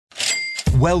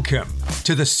Welcome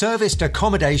to the Serviced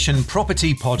Accommodation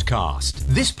Property Podcast.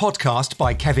 This podcast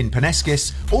by Kevin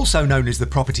Paneskis, also known as the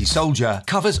Property Soldier,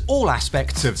 covers all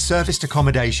aspects of serviced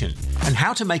accommodation and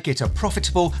how to make it a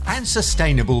profitable and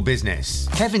sustainable business.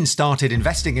 Kevin started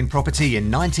investing in property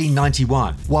in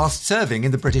 1991 whilst serving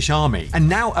in the British Army and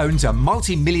now owns a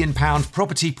multi-million-pound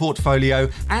property portfolio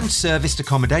and serviced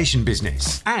accommodation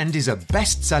business and is a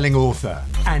best-selling author.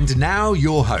 And now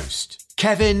your host,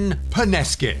 Kevin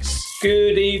Paneskis.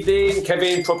 Good evening,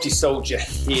 Kevin, Property Soldier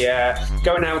here,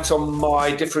 going out on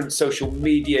my different social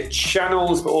media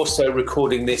channels, but also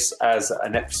recording this as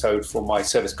an episode for my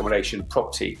Serviced Accommodation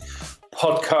Property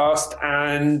podcast.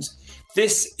 And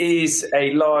this is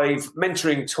a live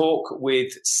mentoring talk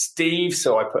with Steve.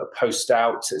 So I put a post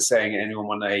out saying anyone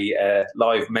want a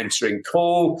live mentoring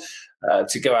call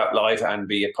to go out live and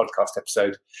be a podcast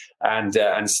episode.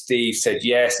 And Steve said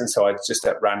yes. And so I just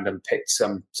at random picked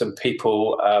some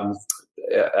people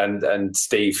and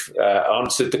Steve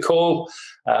answered the call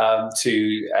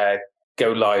to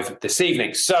go live this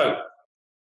evening. So,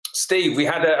 Steve, we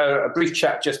had a brief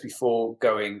chat just before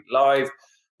going live.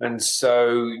 And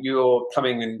so you're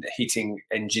plumbing and heating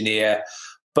engineer,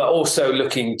 but also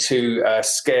looking to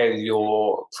scale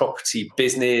your property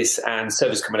business and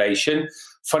service accommodation.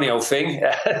 Funny old thing,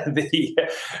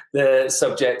 the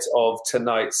subject of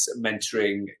tonight's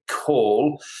mentoring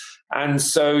call. And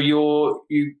so you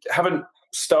haven't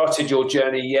started your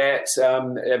journey yet.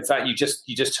 In fact, you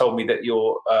just told me that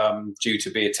you're due to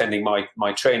be attending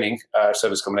my training,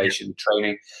 service accommodation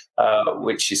training,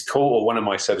 which is cool. Or one of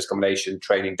my service accommodation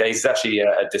training days. It's actually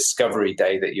a discovery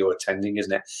day that you're attending,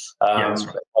 isn't it? That's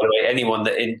right. By the way, anyone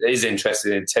that is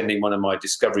interested in attending one of my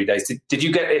discovery days, did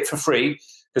you get it for free?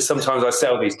 Because sometimes I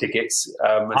sell these tickets,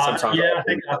 and sometimes I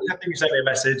think you sent me a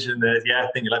message, and I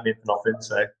think you let me in for nothing.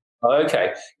 So.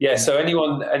 Okay, yeah. So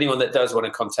anyone that does want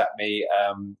to contact me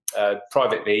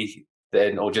privately,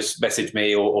 then or just message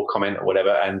me or comment or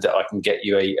whatever, and I can get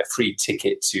you a free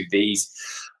ticket to these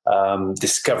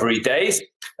Discovery Days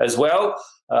as well,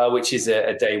 which is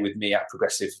a day with me at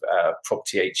Progressive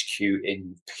Property HQ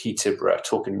in Peterborough,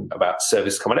 talking about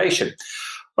service accommodation.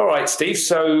 All right, Steve.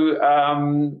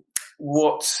 So.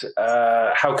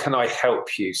 How can I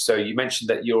help you? So you mentioned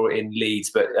that you're in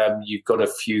Leeds, but you've got a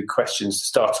few questions to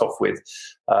start off with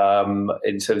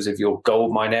in terms of your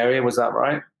goldmine area. Was that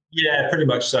right? Yeah, pretty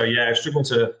much so. Yeah, I'm struggling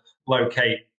to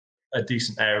locate a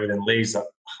decent area within Leeds. I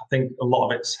think a lot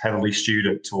of it's heavily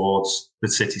skewed towards the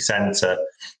city centre.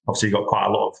 Obviously, you've got quite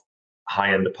a lot of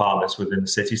high-end apartments within the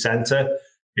city centre.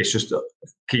 It's just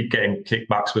keep getting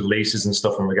kickbacks with leases and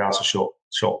stuff in regards to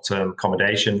short-term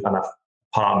accommodation, and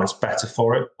apartments better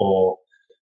for it, or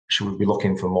should we be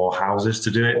looking for more houses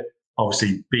to do it?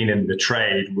 Obviously, being in the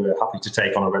trade, we're happy to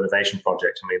take on a renovation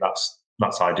project. I mean,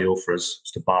 that's ideal for us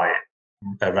to buy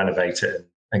it, renovate it,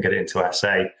 and get it into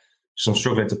SA. So I'm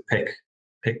struggling to pick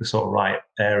the sort of right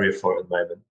area for it at the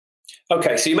moment.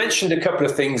 Okay, so you mentioned a couple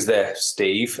of things there,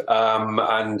 Steve,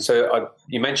 and so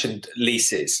you mentioned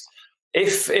leases.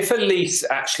 If a lease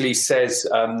actually says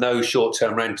no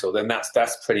short-term rental, then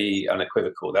that's pretty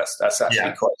unequivocal. That's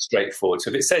actually quite straightforward. So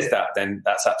if it says that, then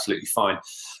that's absolutely fine.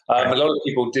 A lot of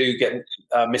people do get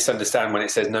misunderstand when it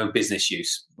says no business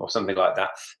use or something like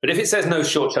that. But if it says no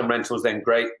short-term rentals, then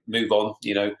great, move on.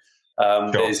 You know,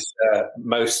 there's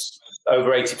most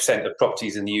over 80% of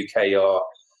properties in the UK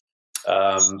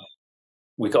are.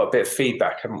 We got a bit of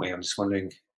feedback, haven't we? I'm just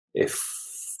wondering if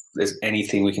there's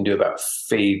anything we can do about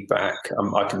feedback.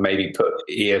 I can maybe put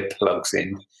earplugs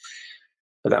in,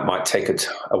 but that might take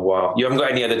a while. You haven't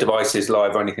got any other devices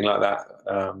live or anything like that?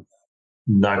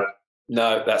 No,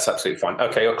 that's absolutely fine.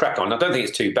 Okay, I'll crack on. I don't think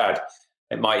it's too bad.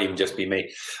 It might even just be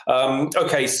me.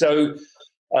 Okay, so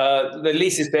the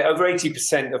leases bit, over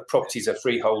 80% of properties are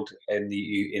freehold in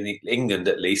England,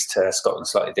 at least.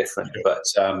 Scotland's slightly different, but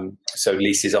so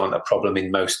leases aren't a problem in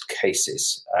most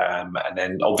cases. And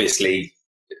then obviously,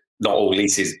 not all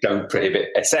leases don't prohibit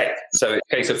SA. So in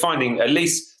case of finding a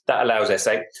lease that allows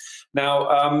SA.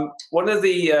 Now, one of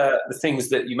the things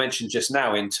that you mentioned just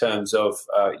now in terms of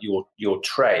your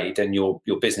trade and your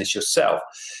business yourself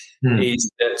is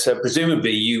that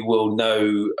presumably you will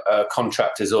know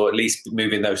contractors, or at least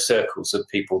move in those circles of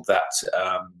people that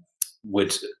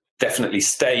would definitely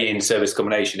stay in service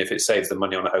accommodation if it saves them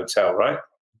money on a hotel, right?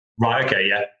 Right, okay,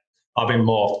 yeah. I've been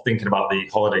more thinking about the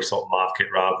holiday sort of market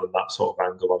rather than that sort of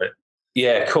angle of it.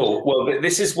 Yeah, cool. Well,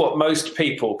 this is what most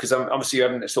people, because obviously you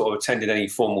haven't sort of attended any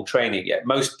formal training yet,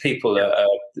 most people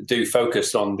do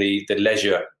focus on the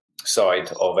leisure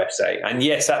side of SA. And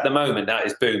yes, at the moment that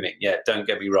is booming. Yeah, don't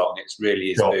get me wrong, it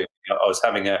really is booming. I was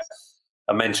having a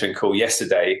a mentoring call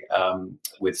yesterday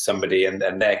with somebody, and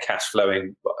they're cash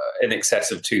flowing in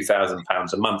excess of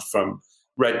 £2,000 a month from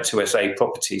rent to SA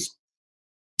properties.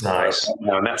 Nice.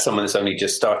 And that's someone that's only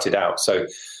just started out. So,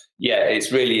 yeah,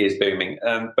 it really is booming.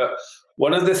 But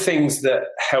one of the things that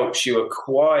helps you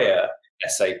acquire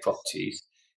SA properties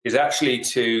is actually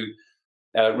to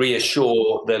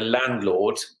reassure the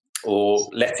landlord or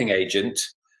letting agent,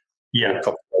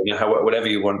 or whatever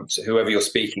you want, whoever you're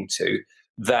speaking to,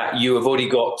 that you have already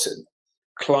got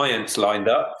clients lined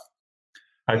up.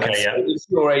 Okay, so if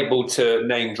you're able to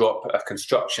name drop a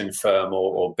construction firm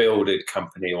or building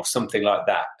company or something like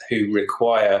that who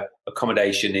require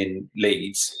accommodation in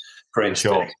Leeds, for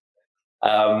instance,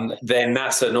 then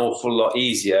that's an awful lot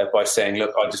easier by saying,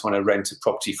 look, I just want to rent a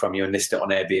property from you and list it on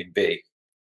Airbnb.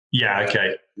 Yeah,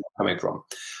 okay. Coming from.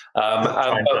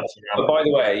 But by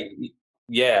the way,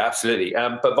 yeah, absolutely.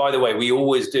 But by the way, we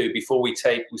always do, before we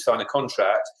sign a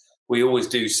contract, we always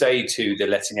do say to the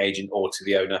letting agent or to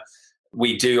the owner,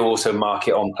 we do also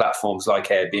market on platforms like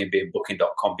Airbnb and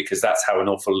Booking.com, because that's how an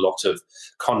awful lot of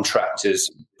contractors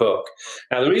book.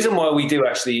 Now, the reason why we do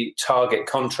actually target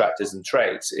contractors and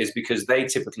trades is because they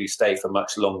typically stay for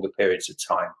much longer periods of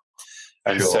time.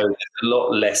 And so there's a lot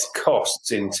less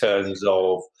costs in terms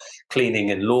of cleaning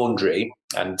and laundry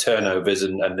and turnovers,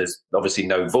 and there's obviously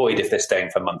no void if they're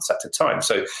staying for months at a time.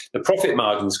 So the profit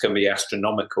margins can be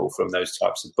astronomical from those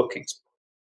types of bookings.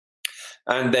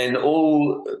 And then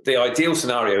the ideal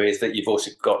scenario is that you've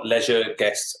also got leisure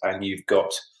guests and you've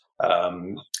got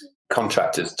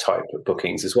contractors type of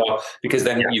bookings as well, because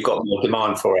then you've got more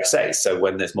demand for SA. So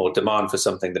when there's more demand for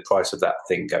something, the price of that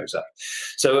thing goes up.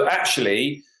 So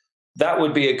actually, that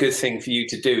would be a good thing for you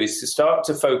to do, is to start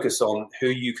to focus on who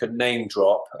you can name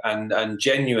drop and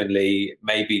genuinely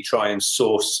maybe try and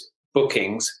source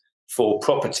bookings for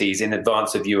properties in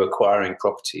advance of you acquiring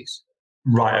properties.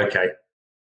 Right, okay.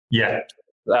 Yeah.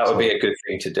 That would be a good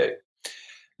thing to do.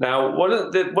 Now,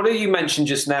 what you mentioned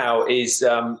just now is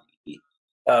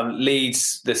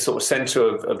Leeds, the sort of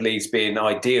centre of Leeds being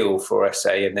ideal for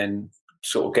SA, and then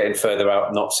sort of getting further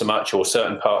out, not so much, or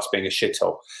certain parts being a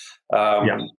shithole.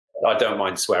 I don't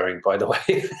mind swearing, by the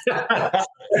way. I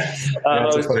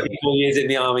was 24 years in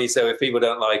the army, so if people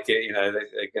don't like it,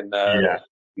 they can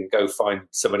go find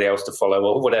somebody else to follow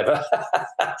or whatever.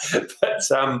 But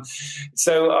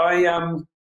so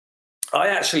I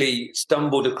actually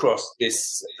stumbled across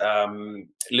this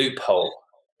loophole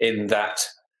in that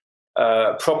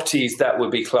properties that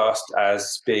would be classed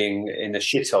as being in a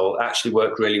shithole actually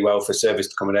work really well for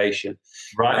serviced accommodation.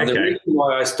 Right. And the reason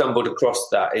why I stumbled across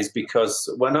that is because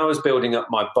when I was building up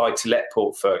my buy-to-let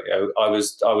portfolio, I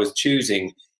was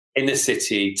choosing inner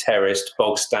city, terraced,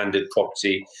 bog standard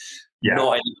property,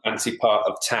 not any fancy part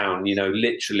of town.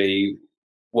 Literally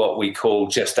what we call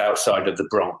just outside of the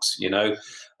Bronx.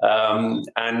 And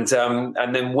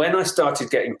then when I started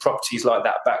getting properties like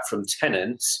that back from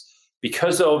tenants,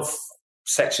 because of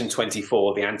Section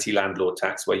 24, the anti-landlord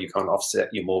tax, where you can't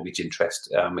offset your mortgage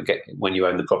interest when you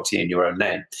own the property in your own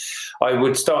name, I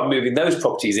would start moving those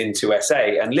properties into SA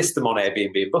and list them on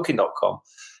Airbnb and Booking.com.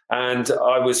 And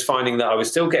I was finding that I was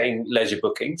still getting leisure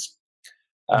bookings,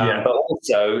 but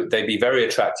also they'd be very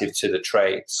attractive to the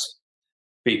trades,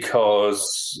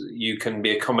 because you can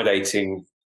be accommodating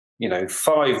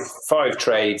five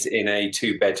trades in a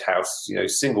 2-bed house,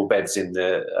 single beds in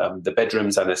the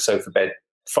bedrooms and a sofa bed,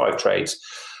 5 trades.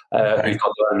 Who've got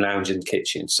their own lounge and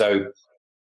kitchen. So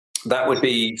that would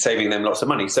be saving them lots of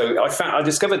money. So I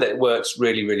discovered that it works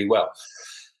really, really well.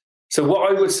 So what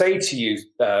I would say to you,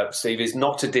 Steve, is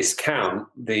not to discount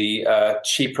the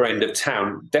cheaper end of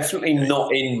town. Definitely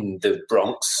not in the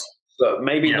Bronx, but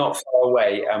maybe not far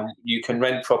away. You can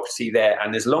rent property there,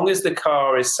 and as long as the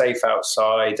car is safe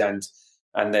outside and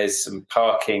there's some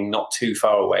parking not too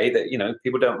far away, that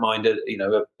people don't mind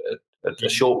a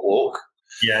short walk.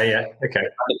 Okay. And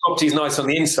the property's nice on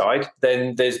the inside,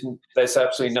 then there's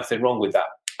absolutely nothing wrong with that.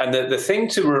 And the thing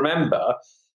to remember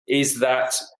is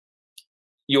that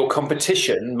your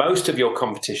competition, most of your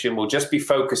competition, will just be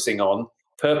focusing on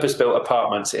purpose-built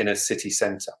apartments in a city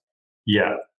centre.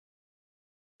 Yeah.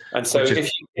 And so if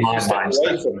you step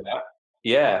away from that,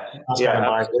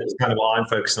 that's kind of what I'm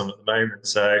focused on at the moment.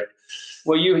 So,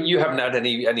 well, you haven't had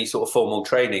any sort of formal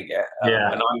training yet,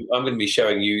 and I'm going to be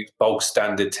showing you bulk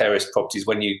standard terrace properties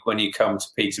when you come to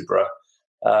Peterborough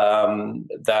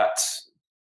that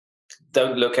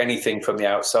don't look anything from the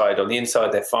outside. On the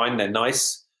inside, they're fine, they're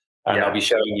nice. And I'll be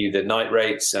showing you the night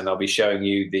rates, and I'll be showing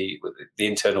you the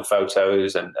internal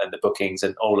photos and the bookings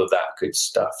and all of that good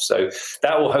stuff. So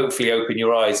that will hopefully open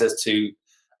your eyes as to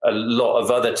a lot of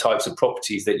other types of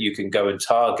properties that you can go and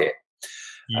target.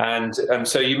 And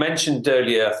so you mentioned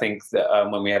earlier, I think, that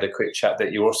when we had a quick chat,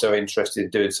 that you're also interested in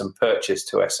doing some purchase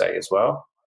to SA as well.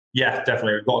 Yeah,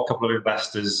 definitely. We've got a couple of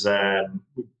investors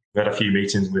we've had a few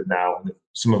meetings with now.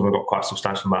 Some of them have got quite a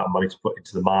substantial amount of money to put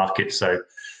into the market. So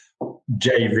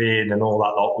JV and all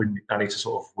that lot, I need to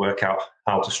sort of work out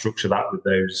how to structure that with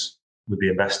the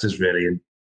investors, really. And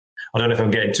I don't know if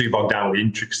I'm getting too bogged down with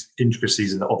the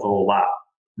intricacies of all that,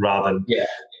 rather than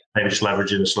maybe just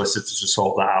leveraging a solicitor to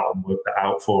sort that out and work that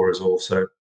out for us also.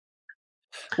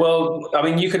 Well, I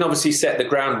mean, you can obviously set the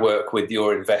groundwork with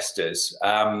your investors.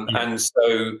 And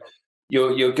so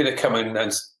you're going to come in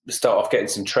and start off getting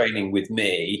some training with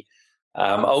me.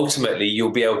 Ultimately,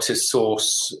 you'll be able to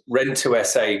source rent to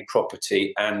SA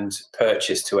property and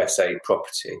purchase to SA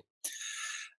property.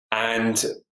 And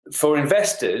for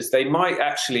investors, they might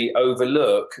actually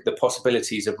overlook the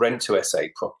possibilities of rent to SA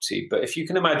property. But if you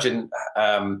can imagine,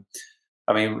 I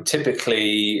mean,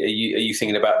 typically, are you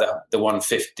thinking about the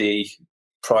 150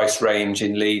 price range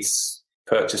in Leeds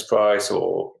purchase price,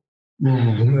 or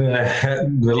a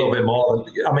little bit more?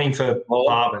 I mean, for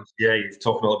apartments, you're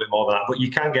talking a little bit more than that. But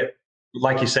you can get,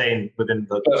 like you're saying, within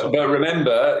the. But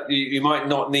remember, you might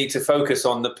not need to focus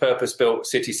on the purpose-built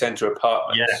city centre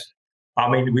apartments. Yeah. I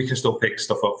mean, we can still pick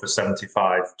stuff up for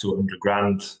 75 to 100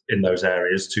 grand in those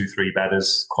areas, 2-3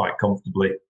 bedders quite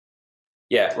comfortably.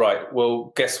 Yeah, right.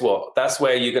 Well, guess what? That's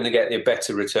where you're going to get a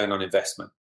better return on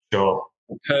investment. Sure.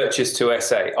 Purchase to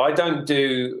SA. I don't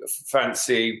do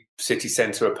fancy city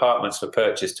centre apartments for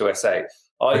purchase to SA.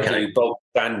 I do bulk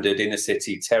standard inner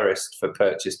city terraced for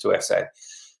purchase to SA,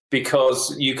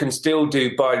 because you can still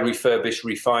do buy, refurbish,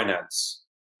 refinance.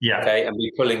 Yeah. Okay, and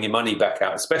be pulling your money back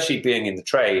out, especially being in the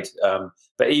trade.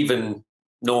 But even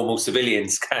normal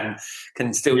civilians can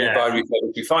still do buy,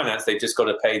 refurbish, refinance. They've just got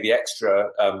to pay the extra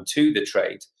to the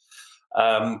trade.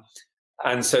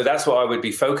 And so that's what I would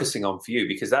be focusing on for you,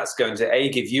 because that's going to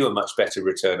give you a much better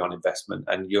return on investment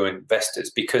and your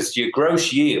investors, because your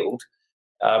gross yield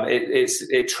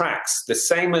it tracks the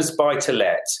same as buy to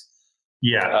let.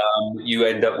 Yeah, you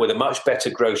end up with a much better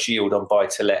gross yield on buy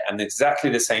to let, and exactly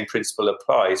the same principle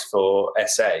applies for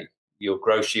SA. Your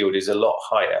gross yield is a lot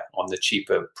higher on the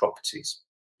cheaper properties.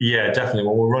 Yeah, definitely.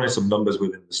 Well, we're running some numbers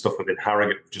within the stuff within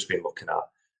Harrogate we've just been looking at.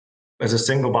 As a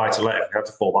single buy to let, if you have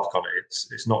to fall back on it,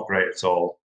 it's not great at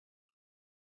all.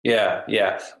 Yeah.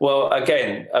 Well,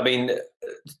 again, I mean,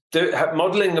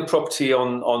 modelling the property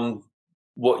on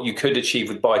what you could achieve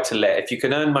with buy to let. If you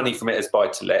can earn money from it as buy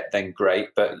to let, then great.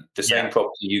 But the same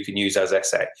property you can use as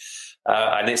SA,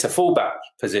 and it's a fallback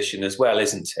position as well,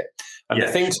 isn't it? And the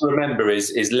thing to remember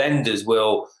is lenders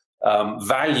will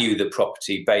value the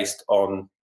property based on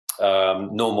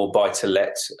normal buy to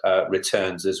let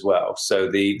returns as well. So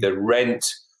the rent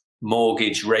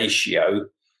mortgage ratio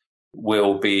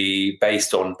will be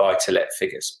based on buy to let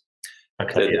figures.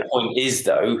 Okay, the point is,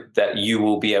 though, that you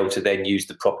will be able to then use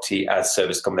the property as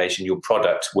service accommodation. Your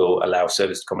product will allow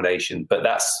service accommodation, but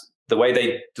that's the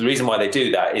reason why they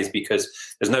do that is because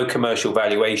there's no commercial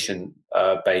valuation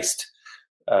based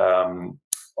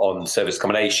on service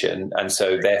accommodation, and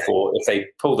so therefore, if they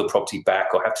pull the property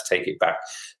back or have to take it back,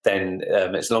 then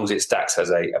as long as it stacks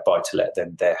as a buy to let,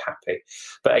 then they're happy.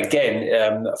 But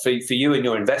again, for you and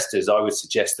your investors, I would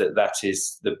suggest that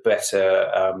is the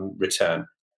better return.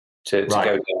 To go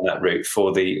down that route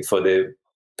for the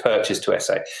purchase to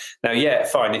SA. Now,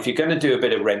 fine. If you're going to do a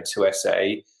bit of rent to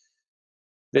SA,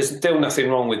 there's still nothing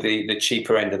wrong with the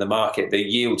cheaper end of the market. The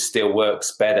yield still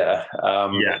works better.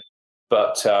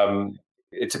 But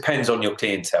it depends on your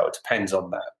clientele. It depends on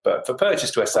that. But for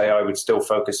purchase to SA, I would still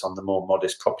focus on the more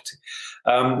modest property.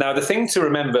 Now, the thing to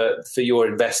remember for your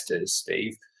investors,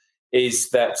 Steve, is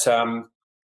that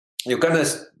you're going to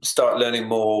start learning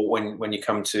more when you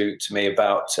come to me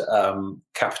about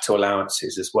capital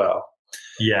allowances as well.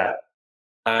 Yeah.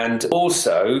 And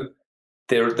also,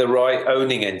 the right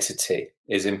owning entity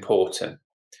is important,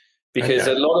 because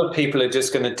a lot of people are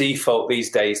just going to default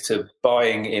these days to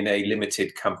buying in a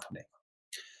limited company.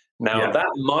 Now, that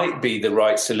might be the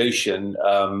right solution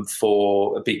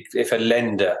if a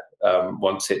lender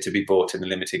wants it to be bought in a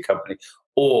limited company,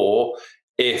 or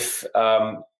if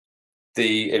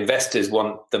the investors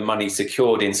want the money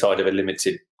secured inside of a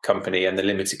limited company, and the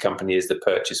limited company is the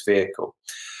purchase vehicle.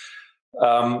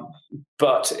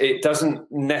 But it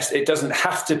doesn't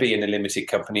have to be in a limited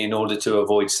company in order to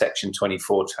avoid Section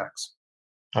 24 tax.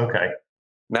 Okay.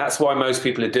 That's why most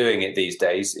people are doing it these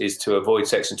days, is to avoid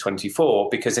Section 24,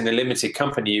 because in a limited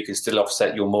company, you can still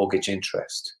offset your mortgage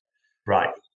interest.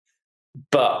 Right.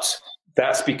 But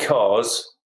that's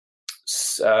because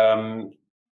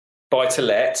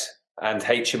buy-to-let and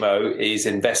HMO is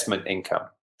investment income.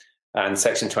 and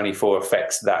Section 24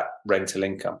 affects that rental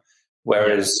income,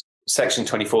 whereas Section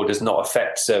 24 does not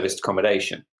affect serviced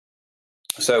accommodation.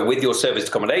 So with your serviced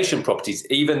accommodation properties,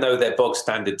 even though they're bog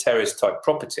standard terrace type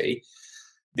property,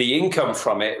 the income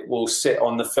from it will sit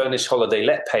on the furnished holiday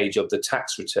let page of the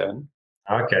tax return.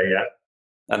 Okay, yeah.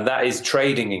 And that is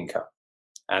trading income.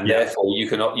 And therefore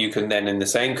you can then in the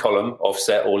same column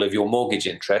offset all of your mortgage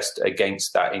interest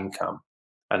against that income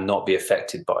and not be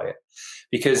affected by it.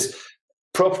 Because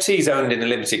properties owned in a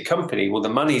limited company, well, the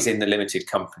money's in the limited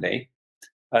company.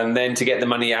 And then to get the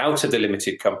money out of the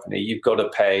limited company, you've got to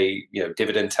pay,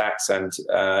 dividend tax and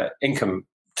income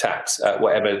tax at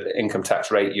whatever income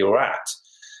tax rate you're at.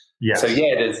 Yes. So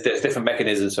there's different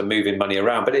mechanisms for moving money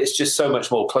around, but it's just so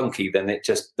much more clunky than it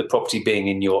just the property being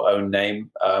in your own name.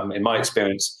 In my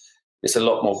experience, it's a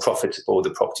lot more profitable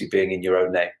the property being in your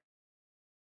own name.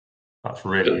 That's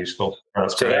really useful.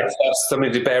 That's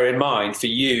something to bear in mind for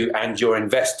you and your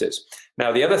investors.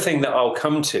 Now, the other thing that I'll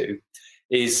come to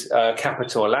is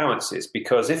capital allowances,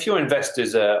 because if your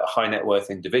investors are high net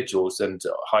worth individuals and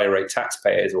higher rate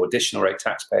taxpayers or additional rate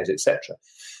taxpayers, etc.,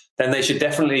 then they should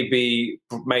definitely be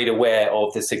made aware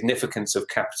of the significance of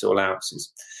capital allowances.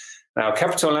 Now,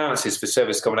 capital allowances for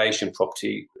service accommodation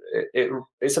property,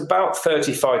 it's about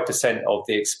 35% of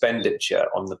the expenditure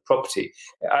on the property.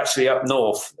 Actually, up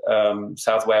north,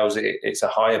 South Wales, it's a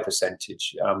higher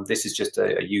percentage. This is just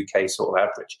a UK sort of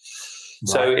average.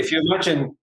 Right. So if you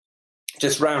imagine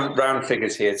just round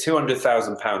figures here,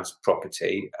 £200,000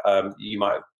 property, you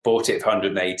might have bought it for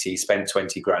 180, spent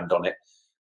 20 grand on it.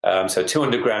 So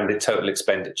 200 grand in total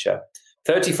expenditure.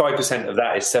 35% of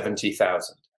that is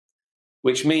 70,000,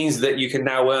 which means that you can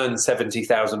now earn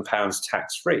 £70,000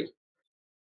 tax free.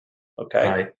 Okay.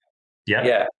 Right. Yeah.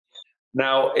 Yeah.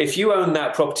 Now, if you own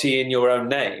that property in your own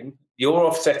name, you're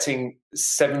offsetting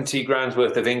 70 grand's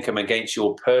worth of income against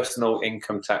your personal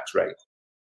income tax rate.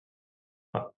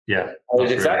 Yeah.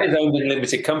 If that is owned in a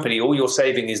limited company, all you're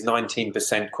saving is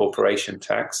 19% corporation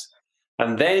tax.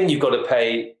 And then you've got to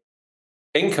pay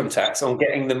income tax on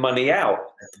getting the money out.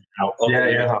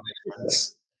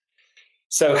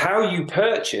 So how you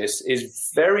purchase is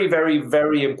very, very,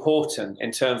 very important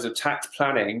in terms of tax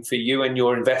planning for you and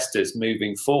your investors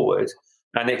moving forward.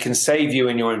 And it can save you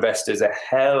and your investors a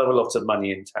hell of a lot of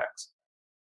money in tax.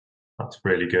 That's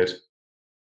really good.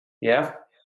 Yeah?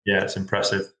 Yeah, it's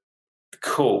impressive.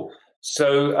 Cool.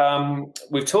 So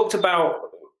we've talked about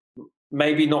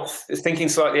maybe not thinking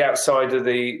slightly outside of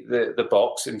the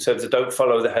box in terms of don't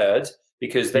follow the herd,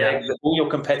 because all your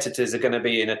competitors are going to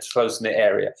be in a close-knit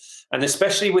area. And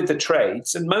especially with the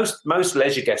trades, and most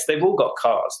leisure guests, they've all got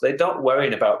cars. They're not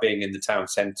worrying about being in the town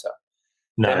centre.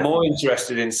 No. They're more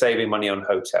interested in saving money on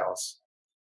hotels.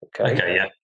 Okay, yeah.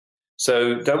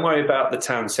 So don't worry about the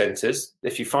town centres.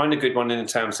 If you find a good one in a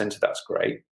town centre, that's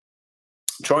great.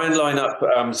 Try and line up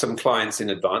some clients in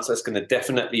advance. That's going to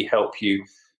definitely help you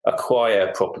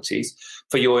acquire properties.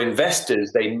 For your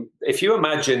investors, if you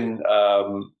imagine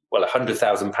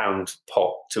 £100,000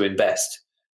 pot to invest,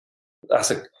 that's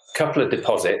a couple of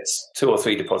deposits, 2 or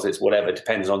 3 deposits, whatever,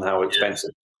 depends on how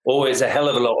expensive. Or it's a hell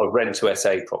of a lot of rent to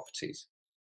SA properties.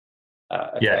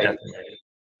 Yeah, definitely.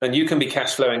 And you can be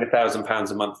cash flowing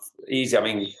 £1,000 a month easy. I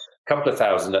mean, a couple of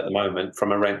thousand at the moment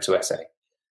from a rent to SA.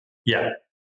 Yeah.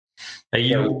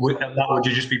 Would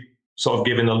you just be sort of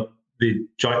giving the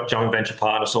joint venture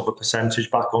partner sort of a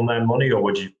percentage back on their money, or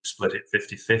would you split it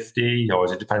 50-50, or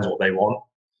does it depend what they want?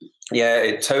 Yeah,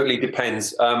 it totally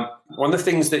depends. One of the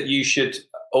things that you should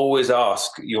always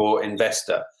ask your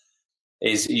investor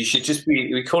is you should just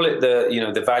we call it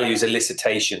the values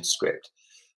elicitation script.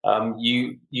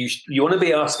 You want to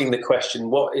be asking the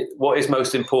question, what is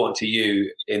most important to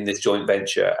you in this joint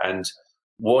venture, and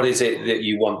what is it that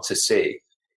you want to see?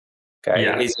 Okay,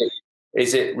 yeah.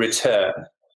 Is it return?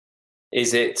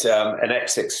 Is it an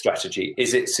exit strategy?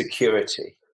 Is it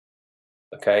security?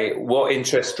 Okay, what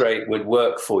interest rate would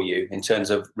work for you in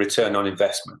terms of return on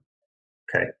investment?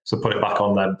 Okay, so put it back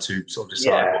on them to sort of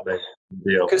decide what they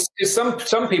deal. Because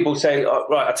some people say, oh,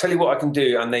 right, I'll tell you what I can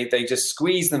do, and they just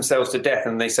squeeze themselves to death,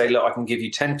 and they say, look, I can give you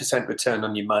 10% return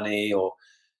on your money or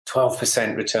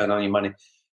 12% return on your money.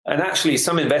 And actually,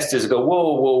 some investors go,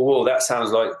 whoa, that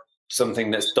sounds like something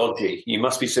that's dodgy. You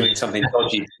must be doing something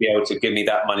dodgy to be able to give me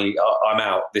that money. I'm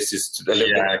out. This is a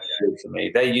little bit good for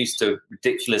me. They're used to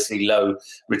ridiculously low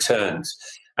returns.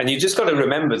 And you just got to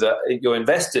remember that your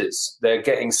investors, they're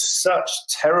getting such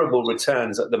terrible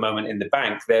returns at the moment in the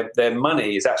bank. Their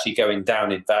money is actually going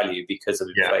down in value because of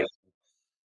inflation.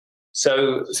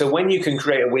 So when you can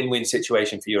create a win-win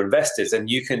situation for your investors, and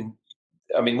you can,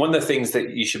 I mean, one of the things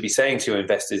that you should be saying to your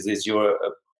investors is you're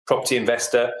a property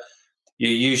investor. you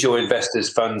use your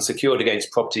investors' funds secured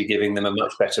against property, giving them a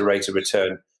much better rate of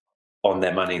return on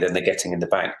their money than they're getting in the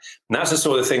bank. And that's the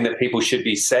sort of thing that people should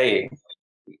be saying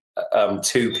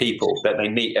to people that they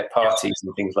meet at parties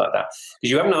and things like that.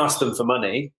 Because you haven't asked them for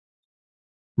money,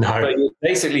 but you're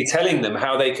basically telling them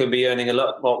how they could be earning a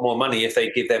lot more money if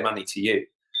they give their money to you.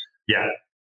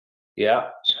 Yeah.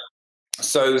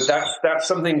 So that's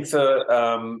something for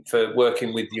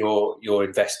working with your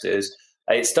investors.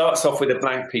 It starts off with a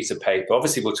blank piece of paper.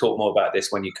 Obviously, we'll talk more about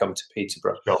this when you come to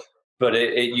Peterborough. Sure. But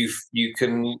you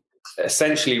can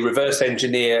essentially reverse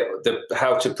engineer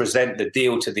how to present the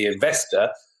deal to the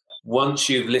investor once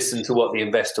you've listened to what the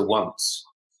investor wants.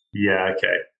 Yeah,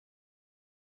 okay.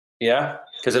 Yeah,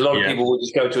 because a lot of people will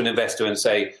just go to an investor and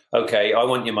say, okay, I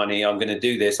want your money, I'm going to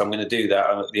do this, I'm going to do that,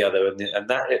 the other. And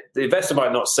that the investor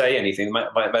might not say anything.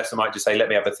 The investor might just say, let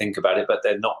me have a think about it, but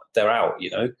they're out,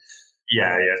 you know?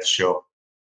 Yeah, sure.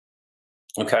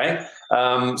 Okay.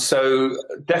 So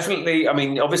definitely, I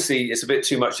mean, obviously it's a bit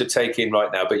too much to take in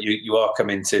right now, but you are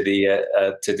coming to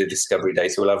the Discovery Day,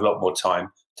 so we'll have a lot more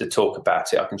time to talk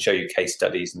about it. I can show you case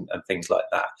studies and things like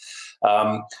that.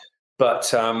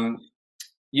 But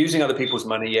using other people's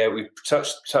money, we've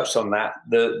touched on that.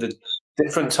 The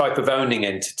different type of owning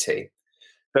entity.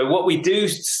 So what we do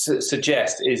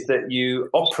suggest is that you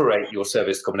operate your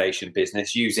service accommodation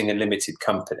business using a limited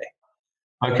company.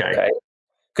 Okay.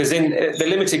 Because in the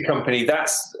limited company,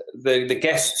 that's the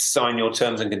guests sign your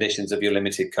terms and conditions of your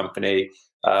limited company.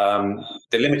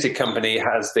 The limited company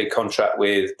has the contract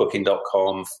with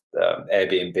Booking.com,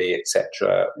 Airbnb,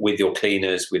 etc., with your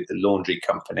cleaners, with the laundry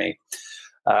company.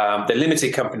 The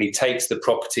limited company takes the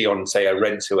property on, say, a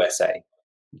rent to SA.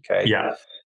 Okay. Yeah.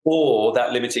 Or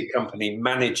that limited company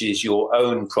manages your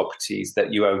own properties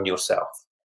that you own yourself.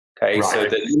 Okay. Right. So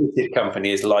the limited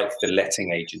company is like the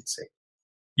letting agency.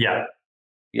 Yeah.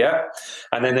 Yeah.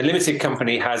 And then the limited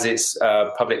company has its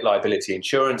public liability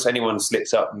insurance. Anyone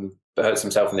slips up and hurts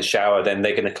himself in the shower, then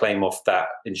they're going to claim off that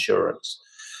insurance.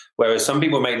 Whereas some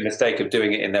people make the mistake of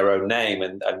doing it in their own name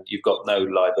and you've got no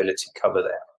liability cover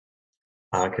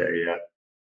there. Okay, yeah.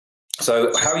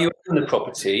 So how you own the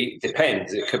property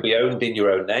depends. It could be owned in your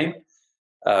own name.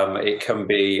 It can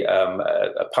be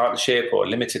a partnership or a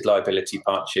limited liability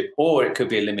partnership, or it could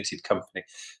be a limited company.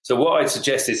 So what I'd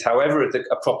suggest is however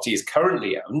a property is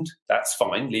currently owned, that's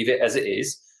fine. Leave it as it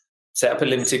is. Set up a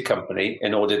limited company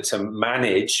in order to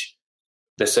manage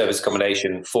the service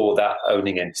accommodation for that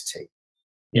owning entity.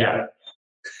 Yeah.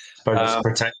 But it's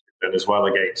protected as well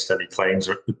against any claims,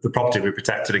 or the property will be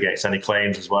protected against any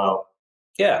claims as well.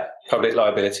 Yeah, public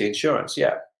liability insurance,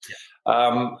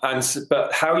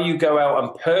 but how you go out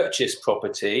and purchase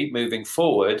property moving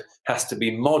forward has to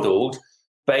be modelled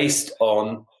based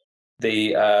on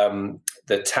the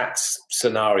tax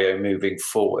scenario moving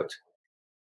forward.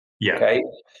 Yeah. Okay.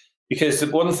 Because the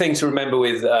one thing to remember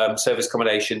with service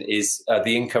accommodation is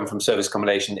the income from service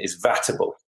accommodation is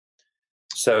VATable.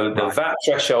 So the VAT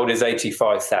threshold is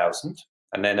 85,000,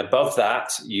 and then above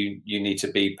that, you need to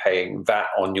be paying VAT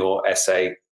on your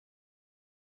SA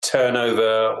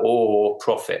turnover or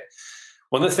profit.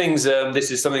 One of the things,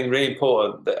 this is something really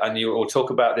important, and you will talk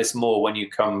about this more when you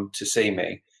come to see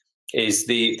me, is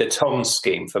the TOM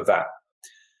scheme for VAT.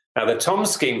 Now, the TOM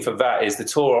scheme for VAT is the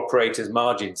tour operator's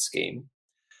margin scheme,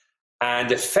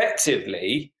 and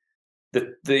effectively,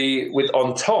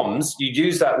 on TOMs, you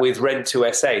use that with rent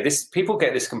to SA. People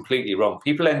get this completely wrong.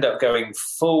 People end up going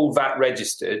full VAT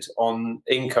registered on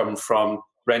income from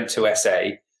rent to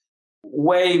SA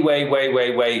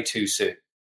way too soon.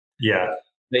 Yeah.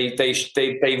 They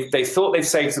thought they've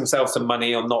saved themselves some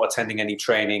money on not attending any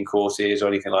training courses or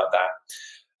anything like that.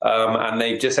 And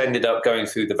they've just ended up going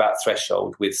through the VAT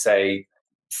threshold with, say,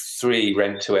 3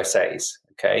 rent to SAs.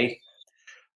 Okay.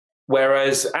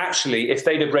 Whereas actually, if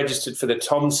they'd have registered for the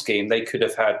TOM scheme, they could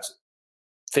have had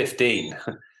 15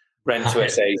 rent to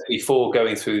SAs before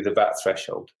going through the VAT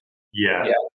threshold. Yeah.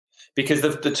 Because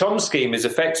the TOM scheme is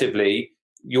effectively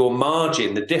your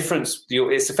margin, the difference,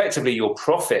 it's effectively your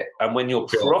profit. And when your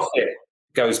profit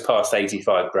goes past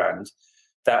 85 grand,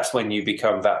 that's when you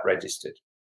become VAT registered.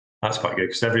 That's quite good,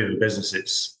 because every other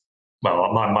business,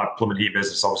 my plumbing heat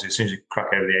business, obviously, as soon as you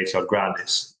crack over the 80 odd grand,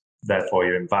 it's therefore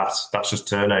you're in VAT. That's just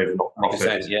turnover, not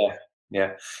profit.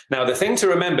 Yeah. Now, the thing to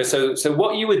remember, so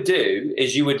what you would do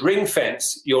is you would ring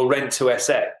fence your rent to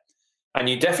SA, and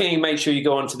you definitely make sure you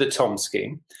go onto the TOM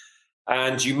scheme.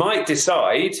 And you might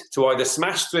decide to either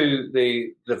smash through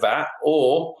the VAT,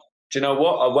 or do you know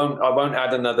what? I won't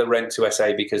add another rent to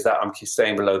SA because that I'm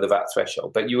staying below the VAT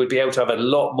threshold. But you would be able to have a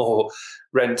lot more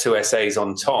rent to SAs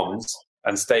on TOMs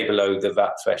and stay below the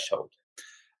VAT threshold.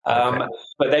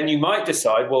 But then you might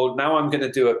decide, well, now I'm going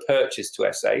to do a purchase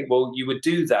to SA. Well, you would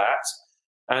do that,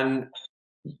 and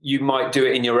you might do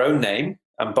it in your own name.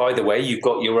 And by the way, you've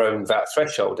got your own VAT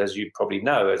threshold, as you probably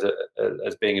know,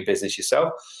 as being a business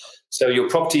yourself. So your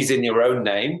property's in your own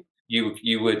name.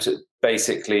 You would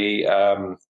basically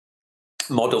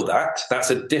model that.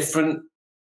 That's a different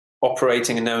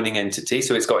operating and owning entity,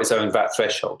 so it's got its own VAT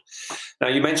threshold. Now,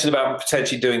 you mentioned about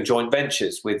potentially doing joint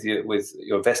ventures with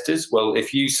your investors. Well,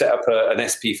 if you set up an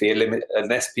SPV,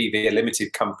 a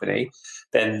limited company,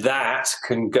 then that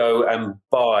can go and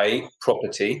buy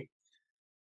property.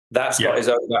 That's got its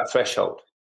own VAT threshold.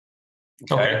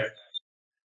 Okay.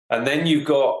 And then you've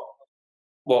got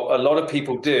what a lot of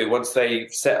people do once they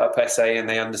set up SA and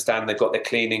they understand they've got their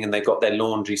cleaning and they've got their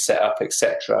laundry set up,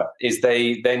 etc., is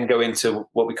they then go into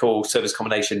what we call service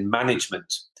accommodation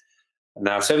management.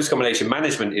 Now, service accommodation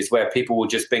management is where people will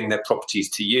just bring their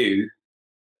properties to you,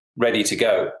 ready to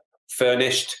go,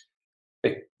 furnished,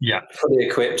 fully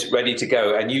equipped, ready to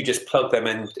go, and you just plug them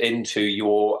into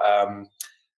your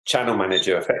channel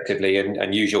manager effectively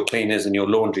and use your cleaners and your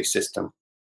laundry system.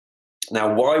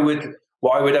 Now, why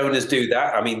would owners do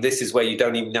that? I mean, this is where you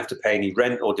don't even have to pay any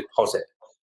rent or deposit.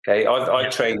 Okay,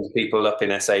 I've trained people up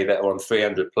in SA that are on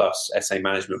 300 plus SA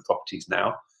management properties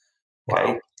now.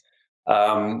 Okay,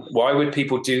 why would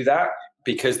people do that?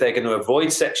 Because they're going to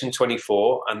avoid Section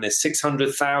 24, and there's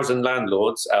 600,000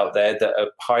 landlords out there that are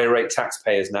higher rate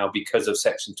taxpayers now because of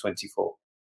Section 24.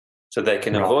 So they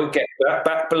can avoid get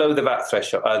back below the VAT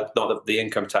threshold, not the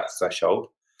income tax threshold,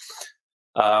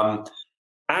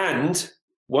 and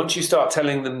once you start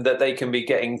telling them that they can be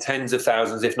getting tens of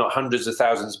thousands, if not hundreds of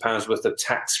thousands of pounds worth of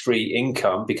tax-free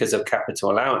income because of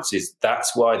capital allowances,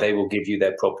 that's why they will give you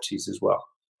their properties as well.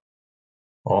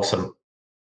 Awesome.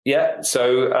 Yeah.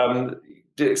 So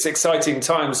it's exciting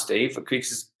times, Steve,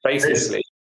 because basically,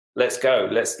 let's go.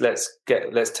 Let's tear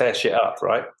shit up,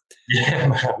 right?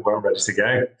 Yeah, we're ready to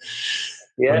go.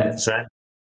 Yeah. 100%.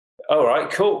 All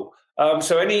right. Cool.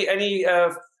 So any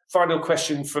final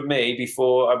question from me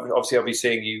before, obviously I'll be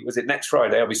seeing you, was it next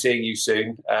Friday? I'll be seeing you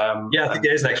soon. I think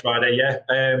it is next Friday,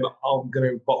 I'm going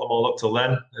to bottle them all up till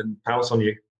then and pounce on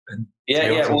you.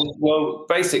 Well,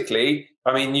 basically,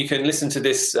 I mean, you can listen to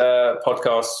this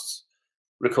podcast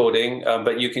recording,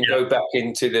 but you can go back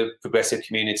into the Progressive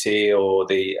community or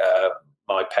the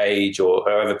my page or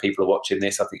however people are watching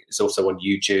this. I think it's also on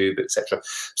YouTube, etc.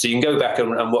 So you can go back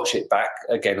and watch it back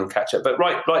again and catch up. But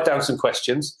write down some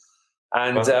questions.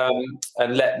 And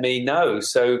let me know.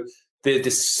 So the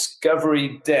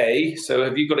Discovery Day. So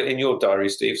have you got it in your diary,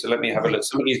 Steve? So let me have a look.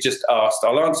 Somebody's just asked.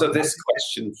 I'll answer this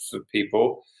question for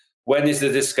people. When is the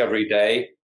Discovery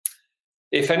Day?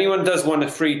 If anyone does want a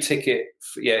free ticket,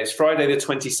 it's Friday the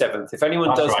 27th. If anyone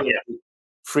want a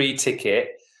free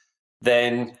ticket,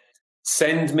 then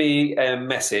send me a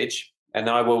message and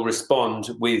I will respond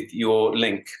with your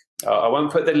link. I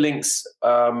won't put the links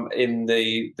in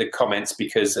the comments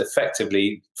because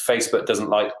effectively Facebook doesn't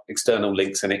like external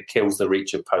links and it kills the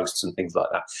reach of posts and things like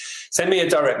that. Send me a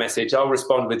direct message. I'll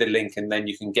respond with the link and then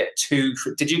you can get two.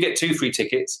 Did you get 2 free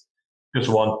tickets? Just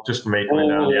one, just for me.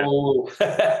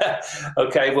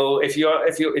 Okay. Well, if you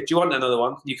want another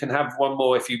one, you can have one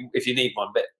more if you need one.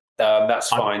 But that's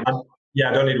fine. I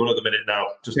don't need one at the minute now.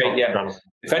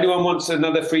 If anyone wants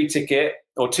another free ticket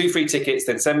or 2 free tickets,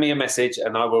 then send me a message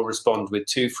and I will respond with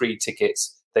 2 free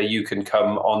tickets that you can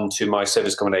come on to my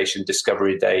service accommodation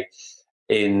Discovery Day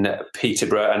in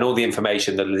Peterborough, and all the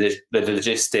information, the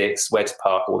logistics, where to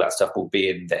park, all that stuff will be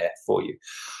in there for you.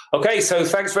 Okay, so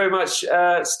thanks very much,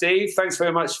 Steve. Thanks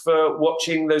very much for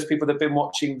watching, those people that have been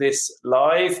watching this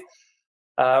live.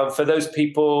 For those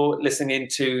people listening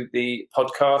into the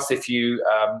podcast, if you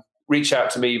reach out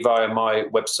to me via my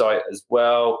website as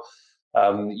well,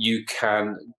 you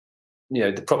can,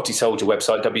 the Property Soldier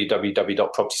website,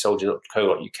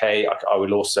 www.propertysoldier.co.uk. I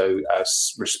will also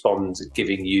respond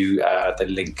giving you the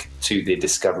link to the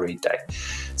Discovery Day.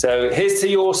 So here's to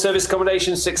your service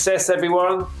accommodation success,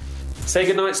 everyone. Say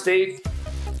good night, Steve.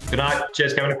 Good night.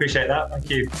 Cheers, Kevin. Appreciate that. Thank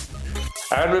you.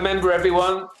 And remember,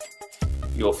 everyone,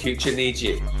 your future needs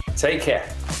you. Take care.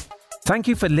 Thank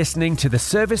you for listening to the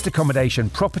Serviced Accommodation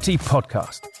Property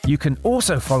Podcast. You can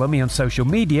also follow me on social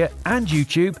media and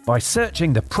YouTube by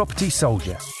searching The Property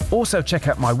Soldier. Also check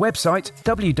out my website,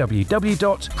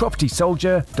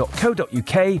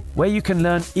 www.propertysoldier.co.uk, where you can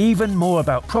learn even more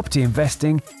about property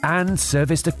investing and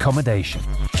serviced accommodation.